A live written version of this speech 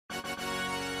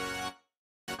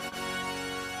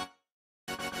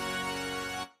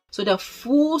So the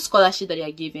full scholarship that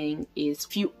you're giving is,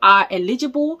 if you are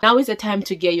eligible, now is the time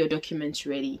to get your documents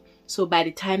ready. So by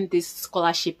the time this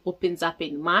scholarship opens up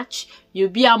in March, you'll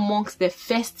be amongst the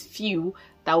first few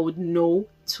that would know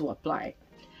to apply.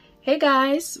 Hey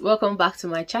guys, welcome back to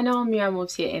my channel.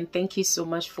 MIRAMOVES here, and thank you so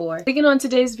much for clicking on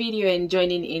today's video and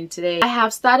joining in today. I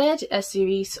have started a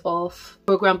series of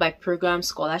program by program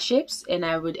scholarships, and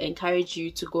I would encourage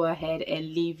you to go ahead and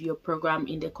leave your program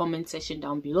in the comment section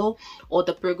down below, or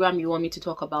the program you want me to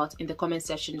talk about in the comment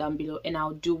section down below, and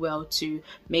I'll do well to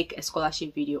make a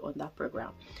scholarship video on that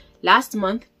program. Last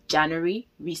month, January,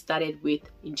 we started with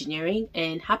engineering,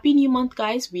 and happy new month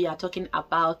guys. We are talking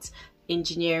about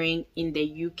engineering in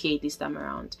the UK this time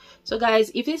around. So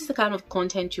guys, if this is the kind of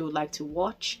content you would like to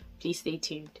watch, please stay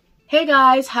tuned. Hey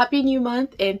guys, happy new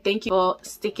month, and thank you for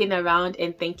sticking around,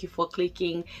 and thank you for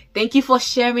clicking, thank you for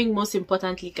sharing. Most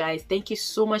importantly guys, thank you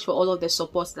so much for all of the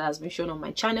support that has been shown on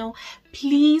my channel.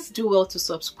 Please do well to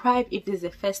subscribe if this is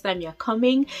the first time you're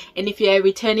coming, and if you're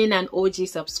returning an OG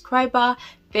subscriber,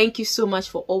 thank you so much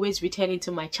for always returning to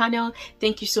my channel.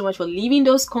 Thank you so much for leaving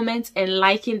those comments and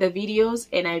liking the videos,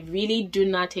 and I really do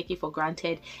not take it for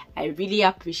granted. I really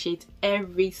appreciate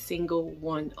every single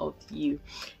one of you.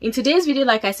 In today's video,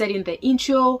 like I said in the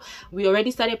intro, we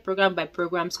already started program by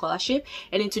program scholarship,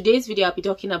 and in today's video I'll be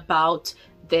talking about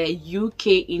the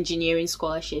UK engineering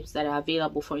scholarships that are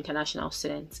available for international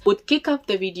students. We'll kick off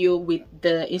the video with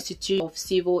the Institute of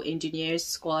Civil Engineers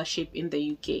scholarship in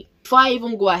the UK. Before I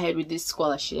even go ahead with this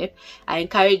scholarship, I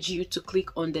encourage you to click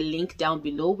on the link down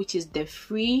below, which is the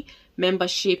free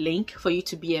membership link for you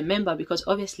to be a member, because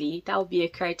obviously that will be a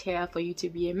criteria for you to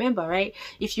be a member, right?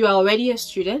 If you are already a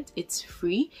student, it's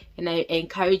free, and I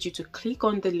encourage you to click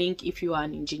on the link if you are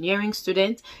an engineering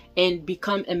student and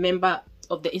become a member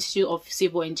of the Institute of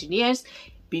Civil Engineers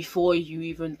before you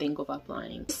even think of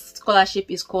applying. This scholarship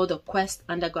is called the Quest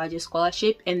Undergraduate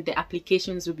Scholarship, and the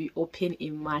applications will be open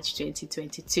in March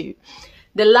 2022.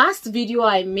 The last video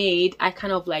I made, I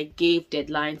kind of like gave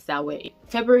deadlines that were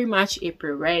February, March,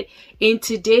 April, right? In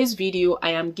today's video,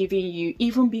 I am giving you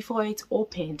even before it's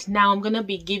opened. Now I'm gonna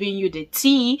be giving you the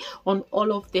tea on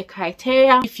all of the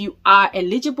criteria. If you are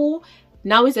eligible,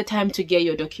 now is the time to get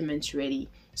your documents ready.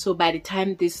 So by the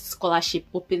time this scholarship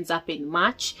opens up in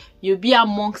March, you'll be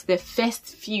amongst the first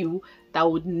few that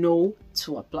would know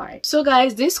to apply. So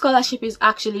guys, this scholarship is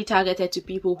actually targeted to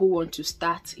people who want to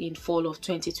start in fall of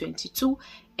 2022,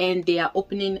 and they are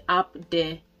opening up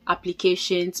the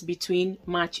applications between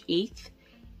March 8th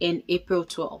and April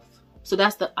 12th. So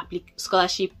that's the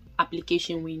scholarship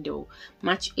application window,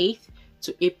 March 8th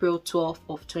to April 12th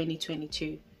of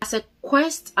 2022. As a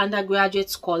Quest undergraduate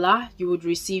scholar, you would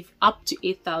receive up to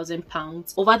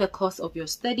 £8,000 over the course of your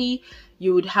study.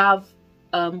 You would have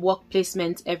work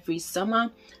placements every summer.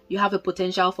 You have a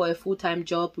potential for a full-time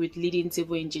job with leading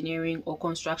civil engineering or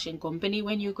construction company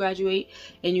when you graduate,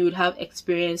 and you would have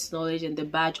experience, knowledge, and the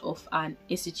badge of an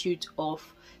Institute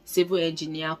of Civil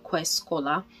Engineer Quest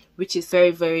Scholar, which is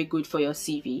very, very good for your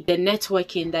CV. The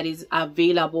networking that is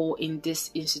available in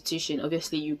this institution,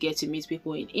 obviously you get to meet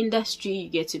people in industry, you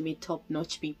get to meet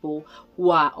top-notch people who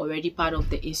are already part of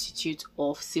the Institute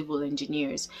of Civil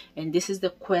Engineers. And this is the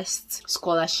Quest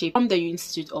scholarship from the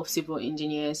Institute of Civil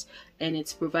Engineers, and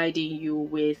it's providing you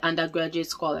with undergraduate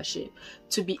scholarship.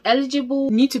 To be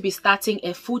eligible, you need to be starting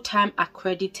a full-time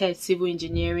accredited civil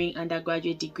engineering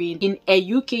undergraduate degree in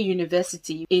a UK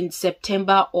university in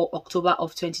September or October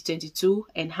of 2022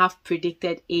 and have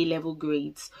predicted A-level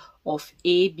grades of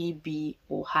A, B, B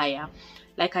or higher.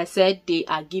 Like I said, they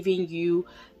are giving you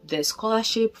the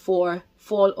scholarship for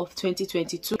fall of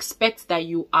 2022. Expect that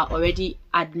you are already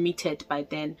admitted by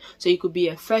then. So you could be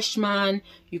a freshman,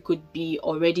 you could be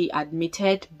already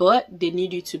admitted, but they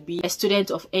need you to be a student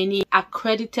of any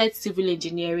accredited civil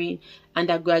engineering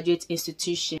undergraduate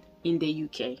institution in the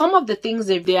UK. Some of the things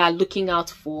that they are looking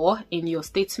out for in your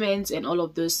statements and all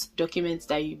of those documents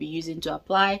that you'll be using to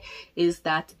apply is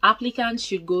that applicants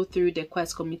should go through the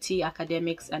Quest committee,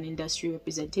 academics and industry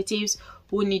representatives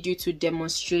who need you to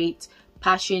demonstrate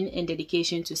passion and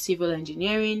dedication to civil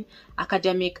engineering,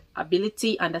 academic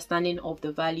ability, understanding of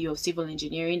the value of civil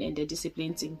engineering and the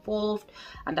disciplines involved,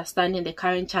 understanding the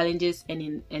current challenges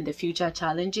and the future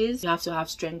challenges. You have to have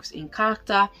strengths in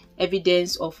character,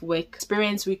 evidence of work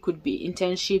experience, which could be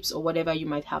internships or whatever you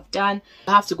might have done.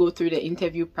 You have to go through the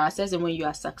interview process, and when you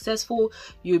are successful,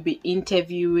 you'll be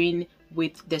interviewing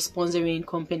with the sponsoring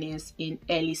companies in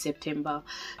early September.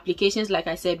 Applications, like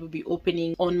I said, will be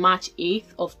opening on March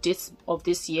 8th of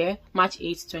this year, March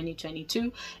 8th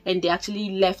 2022, and they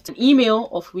actually left an email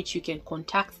of which you can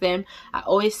contact them. I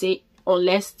always say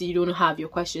unless you don't have your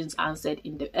questions answered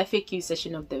in the FAQ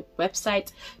section of the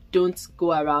website, don't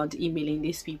go around emailing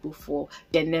these people for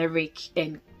generic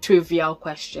and trivial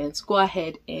questions. Go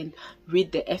ahead and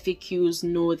read the FAQs.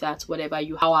 Know that whatever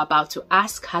you are about to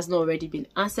ask has not already been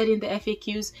answered in the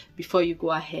FAQs before you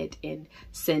go ahead and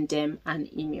send them an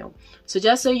email. So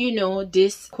just so you know,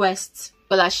 this Quest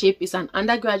scholarship is an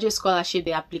undergraduate scholarship.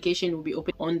 The application will be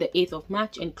open on the 8th of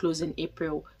March and closing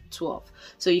April 12th.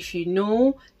 So if you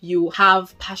know you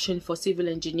have passion for civil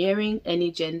engineering,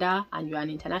 any gender, and you're an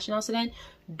international student,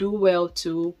 do well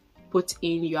to put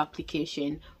in your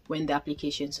application when the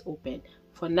applications open.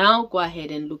 For now, go ahead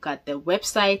and look at the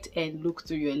website and look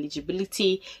through your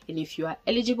eligibility, and if you are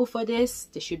eligible for this,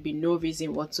 there should be no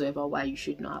reason whatsoever why you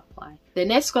should not apply. The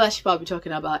next scholarship I'll be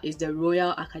talking about is the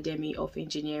Royal Academy of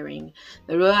Engineering.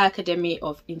 The Royal Academy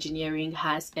of Engineering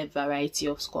has a variety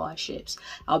of scholarships.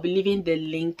 I'll be leaving the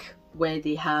link where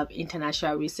they have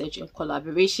international research and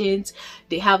collaborations.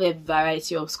 They have a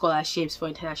variety of scholarships for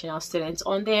international students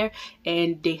on there,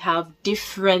 and they have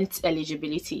different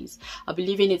eligibilities. I'll be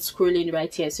leaving it scrolling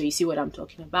right here so you see what I'm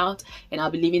talking about, and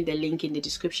I'll be leaving the link in the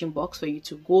description box for you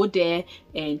to go there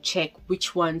and check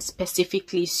which one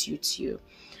specifically suits you.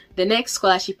 The next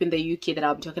scholarship in the UK that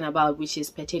I'll be talking about, which is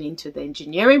pertaining to the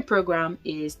engineering program,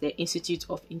 is the Institute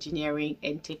of Engineering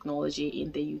and Technology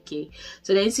in the UK.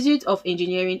 So the Institute of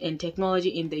Engineering and Technology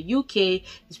in the UK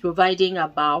is providing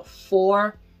about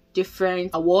 4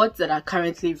 different awards that are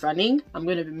currently running. I'm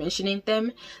going to be mentioning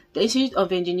them. The Institute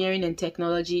of Engineering and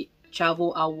Technology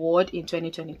Travel Award in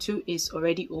 2022 is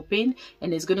already open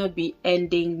and is going to be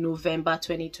ending November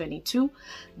 2022.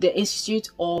 The Institute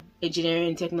of Engineering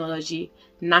and Technology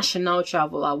National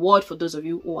Travel Award, for those of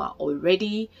you who are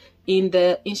already in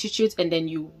the institute and then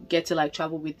you get to like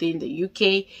travel within the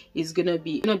UK, is gonna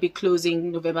be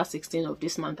closing November 16th of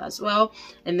this month as well.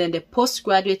 And then the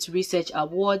Postgraduate Research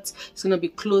Awards is gonna be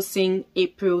closing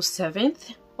April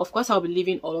 7th. Of course, I'll be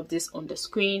leaving all of this on the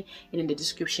screen and in the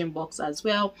description box as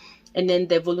well. And then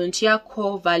the Volunteer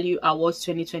Core Value Awards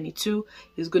 2022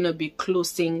 is going to be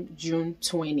closing June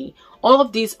 20. All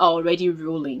of these are already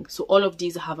rolling, so all of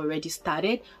these have already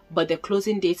started, but the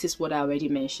closing date is what I already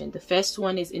mentioned. The first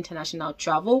one is international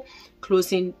travel,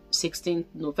 closing 16th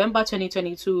November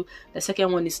 2022. The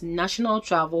second one is national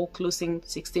travel, closing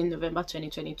 16th November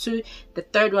 2022. The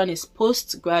third one is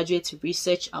Postgraduate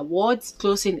Research Awards,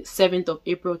 closing 7th of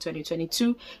April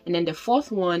 2022. And then the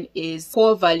fourth one is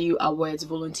Core Value Awards,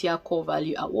 Volunteer Core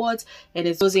Value Awards, and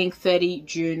it's closing 30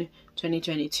 June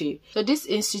 2022. So these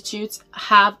institutes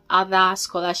have other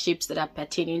scholarships that are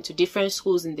pertaining to different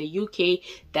schools in the UK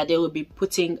that they will be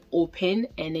putting open,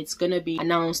 and it's going to be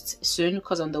announced soon,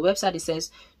 because on the website it says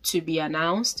to be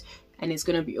announced, and it's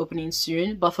going to be opening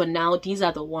soon. But for now, these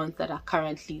are the ones that are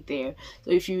currently there.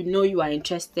 So if you know you are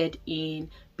interested in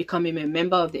becoming a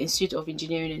member of the Institute of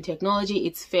Engineering and Technology,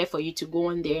 it's fair for you to go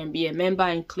on there and be a member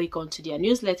and click onto their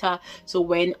newsletter, so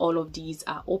when all of these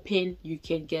are open, you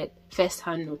can get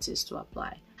first-hand notice to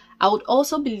apply. I would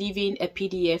also be leaving a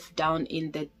PDF down in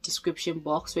the description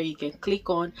box where you can click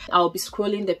on. I'll be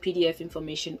scrolling the PDF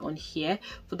information on here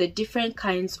for the different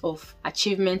kinds of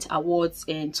achievement awards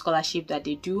and scholarship that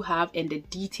they do have, and the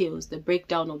details, the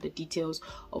breakdown of the details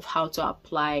of how to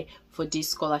apply for this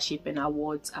scholarship and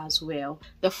awards as well.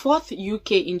 The fourth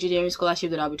UK engineering scholarship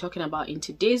that I'll be talking about in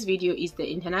today's video is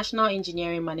the International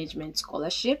Engineering Management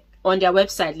Scholarship. On their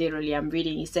website, literally, I'm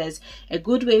reading, it says, a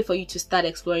good way for you to start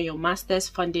exploring your master's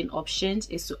funding options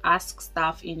is to ask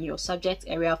staff in your subject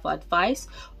area for advice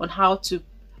on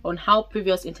how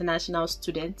previous international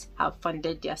students have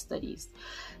funded their studies.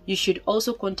 You should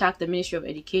also contact the Ministry of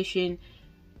Education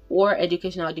or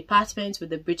educational departments with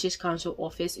the British Council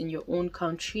office in your own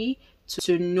country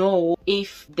to know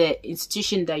if the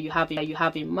institution that you have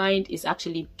in mind is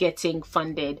actually getting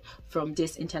funded from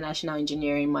this International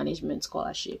Engineering Management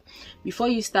Scholarship. Before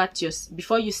you start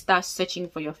searching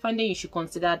for your funding, you should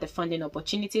consider the funding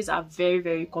opportunities are very,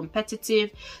 very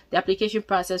competitive. The application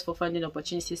process for funding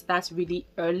opportunities starts really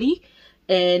early,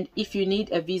 and if you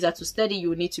need a visa to study, you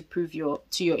will need to prove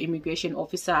to your immigration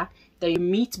officer that you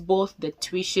meet both the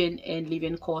tuition and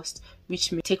living cost,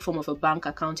 which may take form of a bank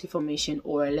account information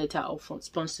or a letter of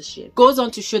sponsorship. Goes on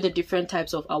to show the different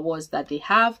types of awards that they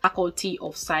have. Faculty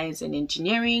of Science and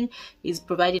Engineering is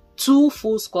providing 2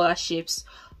 full scholarships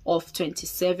of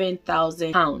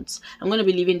 £27,000. I'm going to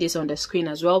be leaving this on the screen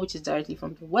as well, which is directly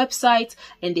from the website,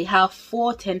 and they have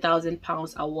 4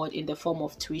 £10,000 award in the form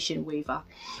of tuition waiver.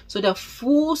 So the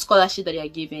full scholarship that they are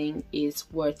giving is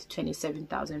worth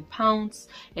 £27,000,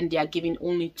 and they are giving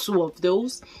only 2 of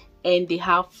those, and they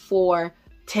have 4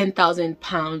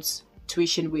 £10,000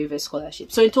 tuition waiver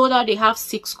scholarship. So in total they have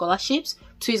 6 scholarships.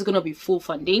 2 is going to be full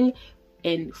funding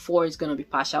and 4 is going to be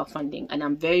partial funding, and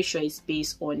I'm very sure it's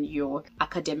based on your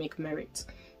academic merit.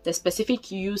 The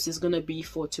specific use is going to be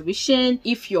for tuition.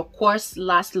 If your course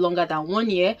lasts longer than 1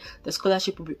 year, the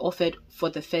scholarship will be offered for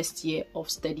the first year of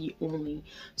study only.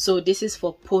 So this is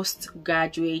for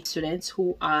postgraduate students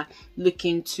who are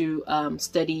looking to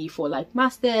study for like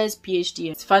masters,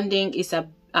 PhD. Funding is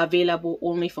available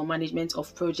only for management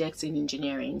of projects in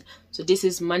engineering. So this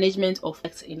is management of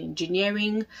projects in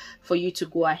engineering for you to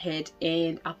go ahead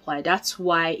and apply. That's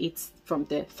why it's from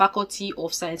the Faculty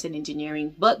of Science and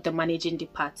Engineering, but the managing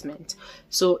department.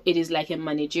 So it is like a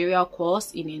managerial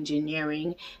course in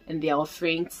engineering, and they are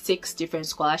offering 6 different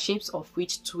scholarships, of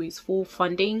which 2 is full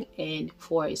funding and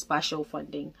 4 is partial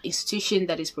funding. Institution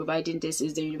that is providing this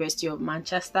is the University of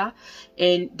Manchester,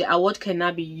 and the award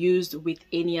cannot be used with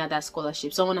any other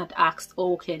scholarship. Someone had asked,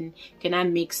 oh, can I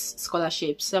mix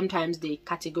scholarships? Sometimes they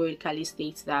categorically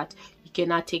state that you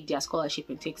cannot take their scholarship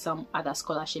and take some other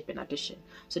scholarship in addition.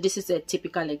 So this is a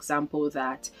typical example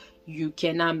that you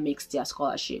cannot mix their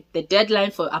scholarship. The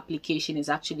deadline for application is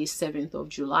actually 7th of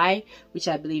July, which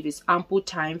I believe is ample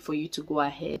time for you to go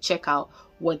ahead, check out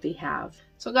what they have.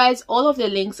 So guys, all of the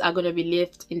links are going to be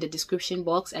left in the description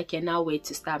box. I cannot wait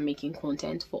to start making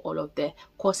content for all of the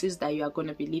courses that you are going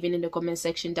to be leaving in the comment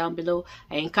section down below.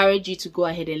 I encourage you to go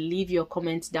ahead and leave your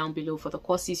comments down below for the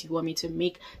courses you want me to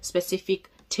make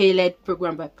specific, tailored,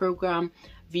 program by program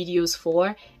videos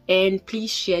for. And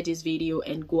please share this video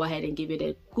and go ahead and give it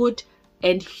a good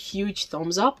and huge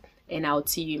thumbs up. And I'll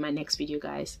see you in my next video,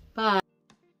 guys. Bye.